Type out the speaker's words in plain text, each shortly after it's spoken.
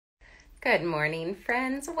Good morning,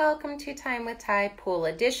 friends. Welcome to Time with Ty Pool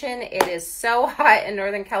Edition. It is so hot in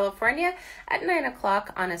Northern California at 9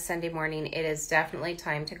 o'clock on a Sunday morning. It is definitely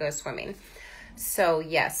time to go swimming. So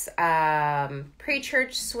yes,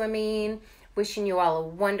 pre-church swimming. Wishing you all a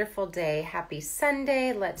wonderful day. Happy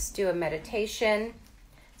Sunday. Let's do a meditation.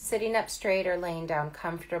 Sitting up straight or laying down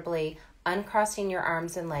comfortably, uncrossing your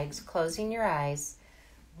arms and legs, closing your eyes,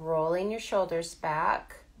 rolling your shoulders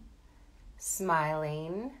back,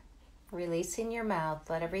 smiling, releasing your mouth.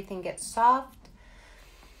 Let everything get soft.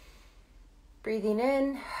 Breathing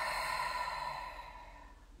in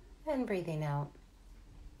and breathing out.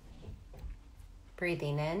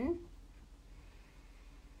 Breathing in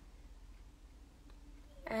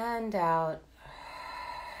and out.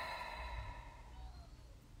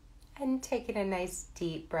 And taking a nice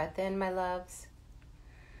deep breath in, my loves.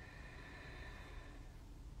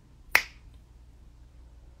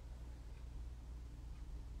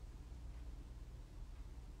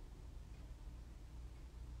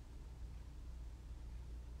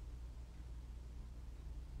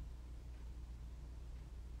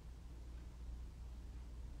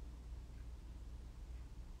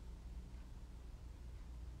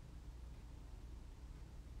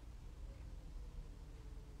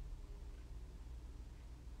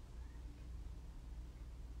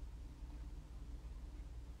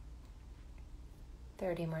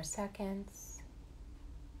 Thirty more seconds.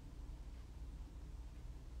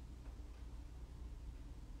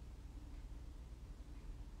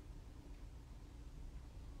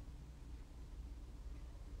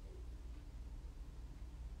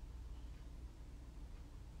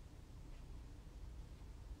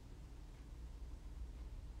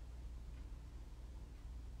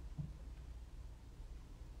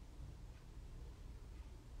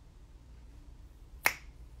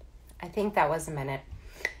 I think that was a minute.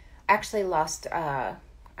 Actually I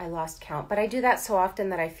lost count, but I do that so often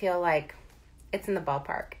that I feel like it's in the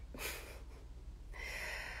ballpark.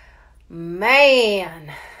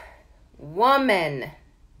 Man, woman,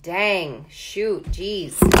 dang, shoot,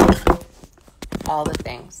 geez, all the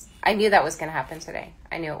things. I knew that was going to happen today.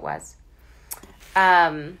 I knew it was.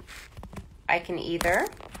 I can either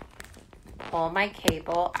pull my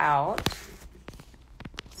cable out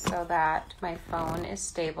so that my phone is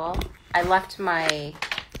stable. I left my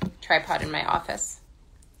tripod in my office.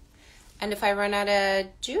 And if I run out of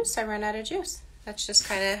juice, I run out of juice. That's just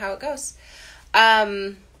kind of how it goes.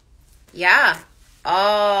 Yeah,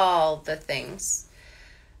 all the things.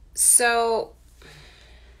 So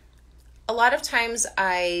a lot of times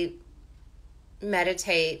I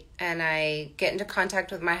meditate and I get into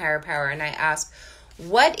contact with my higher power and I ask,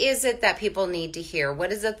 what is it that people need to hear?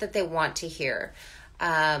 What is it that they want to hear?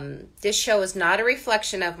 This show is not a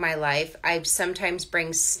reflection of my life. I sometimes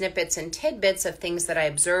bring snippets and tidbits of things that I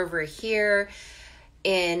observe or hear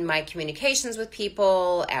in my communications with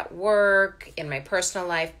people, at work, in my personal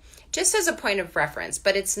life, just as a point of reference.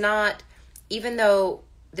 But it's not, even though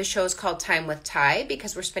the show is called Time with Ty,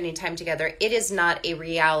 because we're spending time together, it is not a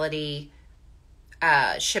reality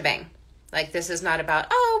shebang. Like, this is not about,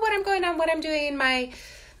 what I'm going on, what I'm doing, my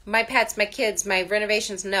pets, my kids, my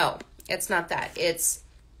renovations. No. It's not that. It's,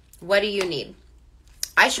 what do you need?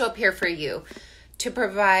 I show up here for you to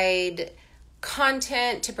provide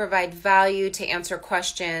content, to provide value, to answer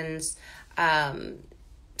questions.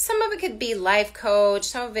 Some of it could be life coach.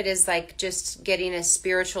 Some of it is like just getting a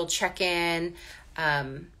spiritual check-in,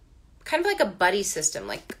 kind of like a buddy system.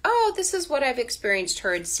 Like, this is what I've experienced,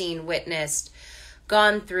 heard, seen, witnessed,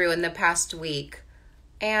 gone through in the past week.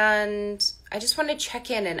 And I just want to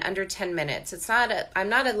check in under 10 minutes. I'm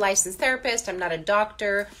not a licensed therapist. I'm not a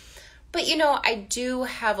doctor. But, I do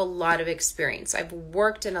have a lot of experience. I've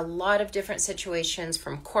worked in a lot of different situations,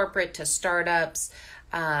 from corporate to startups.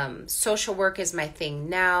 Social work is my thing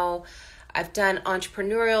now. I've done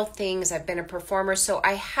entrepreneurial things. I've been a performer. So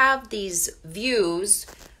I have these views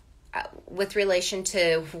with relation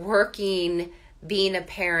to working, being a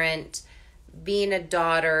parent, being a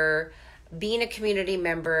daughter, being a community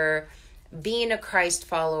member, being a Christ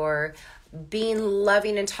follower, being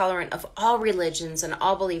loving and tolerant of all religions and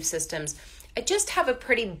all belief systems. I just have a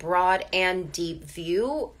pretty broad and deep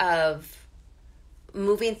view of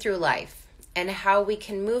moving through life and how we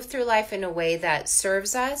can move through life in a way that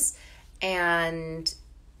serves us and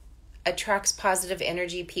attracts positive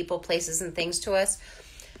energy, people, places, and things to us.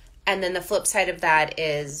 And then the flip side of that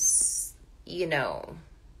is,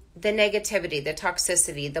 the negativity, the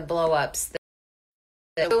toxicity, the blow-ups.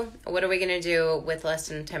 What are we going to do with less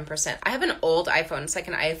than 10%? I have an old iPhone. It's like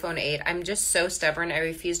an iPhone 8. I'm just so stubborn. I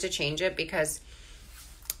refuse to change it because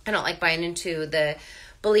I don't like buying into the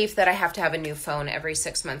belief that I have to have a new phone every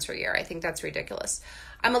 6 months or a year. I think that's ridiculous.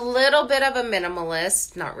 I'm a little bit of a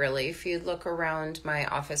minimalist. Not really. If you look around my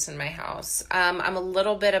office and my house, I'm a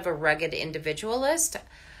little bit of a rugged individualist.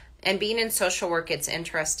 And being in social work, it's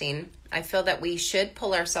interesting. I feel that we should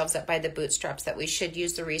pull ourselves up by the bootstraps, that we should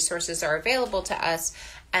use the resources that are available to us,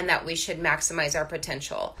 and that we should maximize our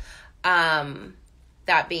potential.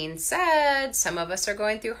 That being said, some of us are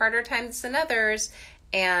going through harder times than others,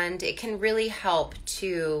 and it can really help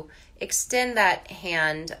to extend that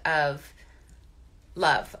hand of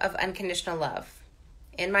love, of unconditional love.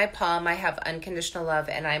 In my palm, I have unconditional love,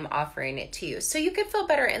 and I'm offering it to you. So you could feel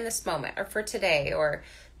better in this moment, or for today, or,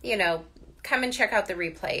 come and check out the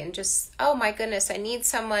replay and just, oh my goodness, I need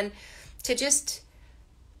someone to just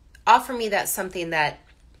offer me that something that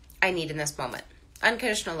I need in this moment.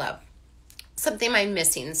 Unconditional love. Something I'm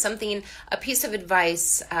missing, a piece of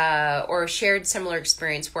advice or a shared similar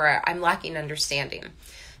experience where I'm lacking understanding.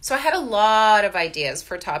 So I had a lot of ideas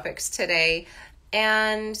for topics today,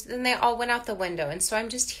 and then they all went out the window. And so I'm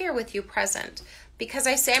just here with you present. Because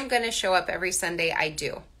I say I'm going to show up every Sunday, I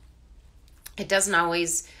do. It doesn't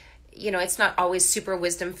always, it's not always super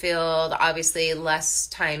wisdom filled. Obviously, less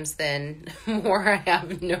times than more. I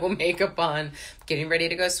have no makeup on, getting ready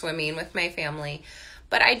to go swimming with my family.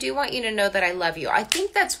 But I do want you to know that I love you. I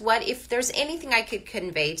think that's if there's anything I could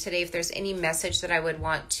convey today, if there's any message that I would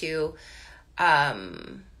want to,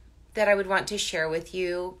 share with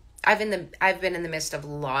you. I've been in the midst of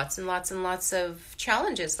lots and lots and lots of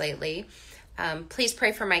challenges lately. Please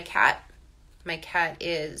pray for my cat. My cat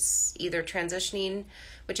is either transitioning,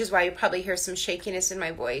 which is why you probably hear some shakiness in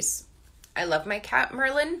my voice. I love my cat,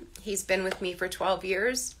 Merlin. He's been with me for 12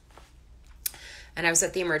 years. And I was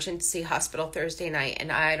at the emergency hospital Thursday night,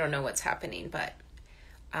 and I don't know what's happening, but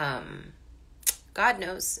God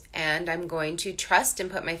knows. And I'm going to trust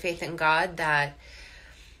and put my faith in God that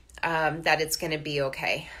it's going to be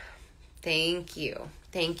okay. Thank you.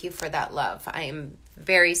 Thank you for that love. I am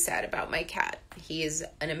very sad about my cat. He is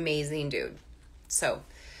an amazing dude. So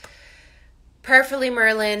prayerfully,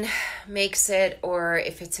 Merlin makes it, or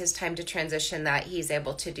if it's his time to transition, that he's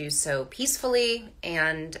able to do so peacefully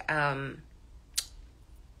and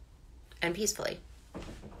peacefully.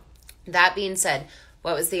 That being said,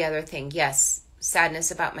 what was the other thing? Yes,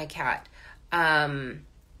 sadness about my cat. If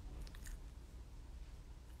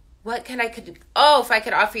I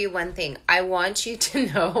could offer you one thing, I want you to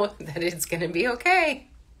know that it's going to be okay.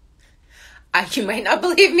 You might not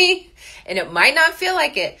believe me, and it might not feel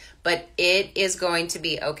like it, but it is going to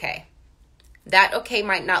be okay. That okay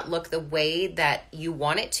might not look the way that you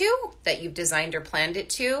want it to, that you've designed or planned it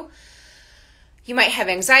to. You might have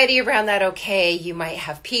anxiety around that okay. You might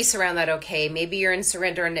have peace around that okay. Maybe you're in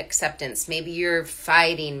surrender and acceptance. Maybe you're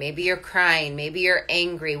fighting. Maybe you're crying. Maybe you're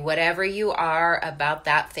angry. Whatever you are about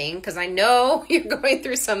that thing, because I know you're going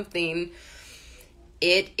through something,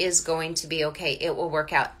 it is going to be okay. It will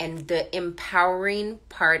work out. And the empowering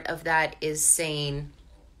part of that is saying,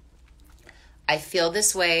 I feel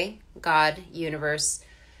this way, God, universe,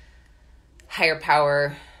 higher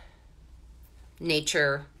power,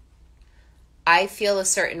 nature, I feel a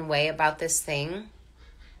certain way about this thing.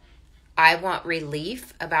 I want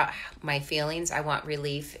relief about my feelings. I want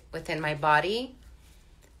relief within my body.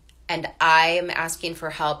 And I am asking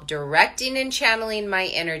for help directing and channeling my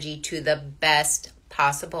energy to the best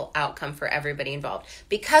possible outcome for everybody involved.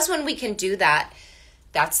 Because when we can do that,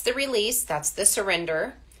 that's the release, that's the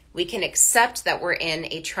surrender. We can accept that we're in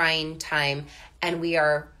a trying time, and we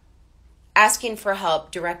are asking for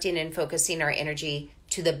help directing and focusing our energy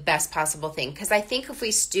to the best possible thing. Because I think if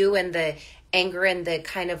we stew in the anger and the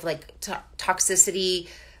kind of like toxicity,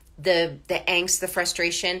 the angst, the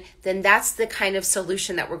frustration, then that's the kind of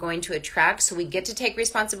solution that we're going to attract. So we get to take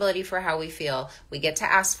responsibility for how we feel. We get to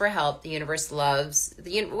ask for help. The universe loves.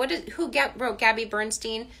 Who wrote Gabby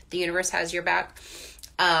Bernstein? The universe has your back.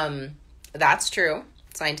 That's true.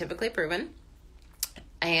 Scientifically proven.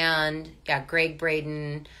 And yeah, Greg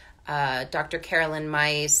Braden, Dr. Carolyn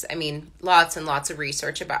Mice. I mean, lots and lots of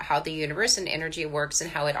research about how the universe and energy works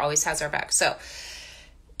and how it always has our back. So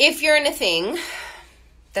if you're in a thing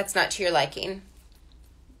that's not to your liking,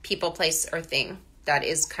 people, place, or thing that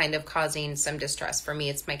is kind of causing some distress. For me,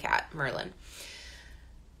 it's my cat, Merlin.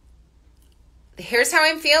 Here's how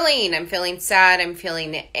I'm feeling. I'm feeling sad. I'm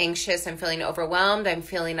feeling anxious. I'm feeling overwhelmed. I'm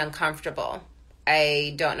feeling uncomfortable.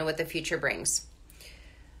 I don't know what the future brings.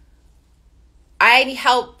 I need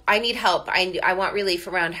help. I want relief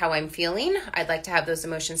around how I'm feeling. I'd like to have those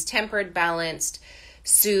emotions tempered, balanced,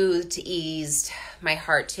 soothed, eased, my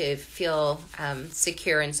heart to feel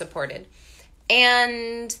secure and supported.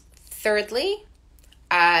 And thirdly,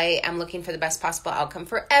 I am looking for the best possible outcome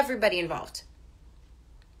for everybody involved.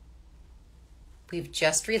 We've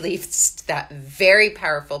just released that very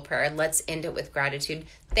powerful prayer. Let's end it with gratitude.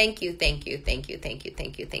 Thank you, thank you, thank you, thank you,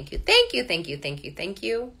 thank you, thank you, thank you, thank you, thank you, thank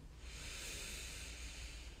you.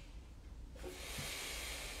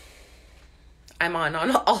 I'm on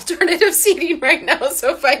alternative seating right now,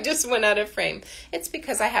 so if I just went out of frame, it's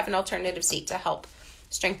because I have an alternative seat to help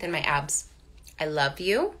strengthen my abs. I love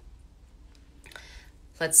you.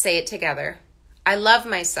 Let's say it together. I love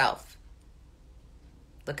myself.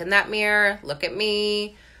 Look in that mirror. Look at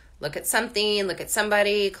me. Look at something. Look at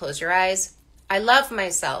somebody. Close your eyes. I love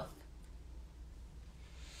myself.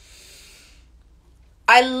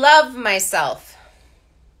 I love myself.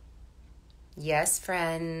 Yes,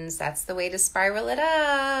 friends, that's the way to spiral it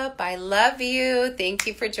up. I love you. Thank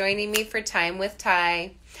you for joining me for Time with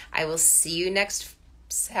Ty. I will see you next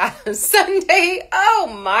Sunday.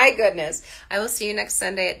 Oh my goodness. I will see you next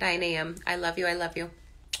Sunday at 9 a.m. I love you. I love you.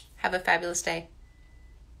 Have a fabulous day.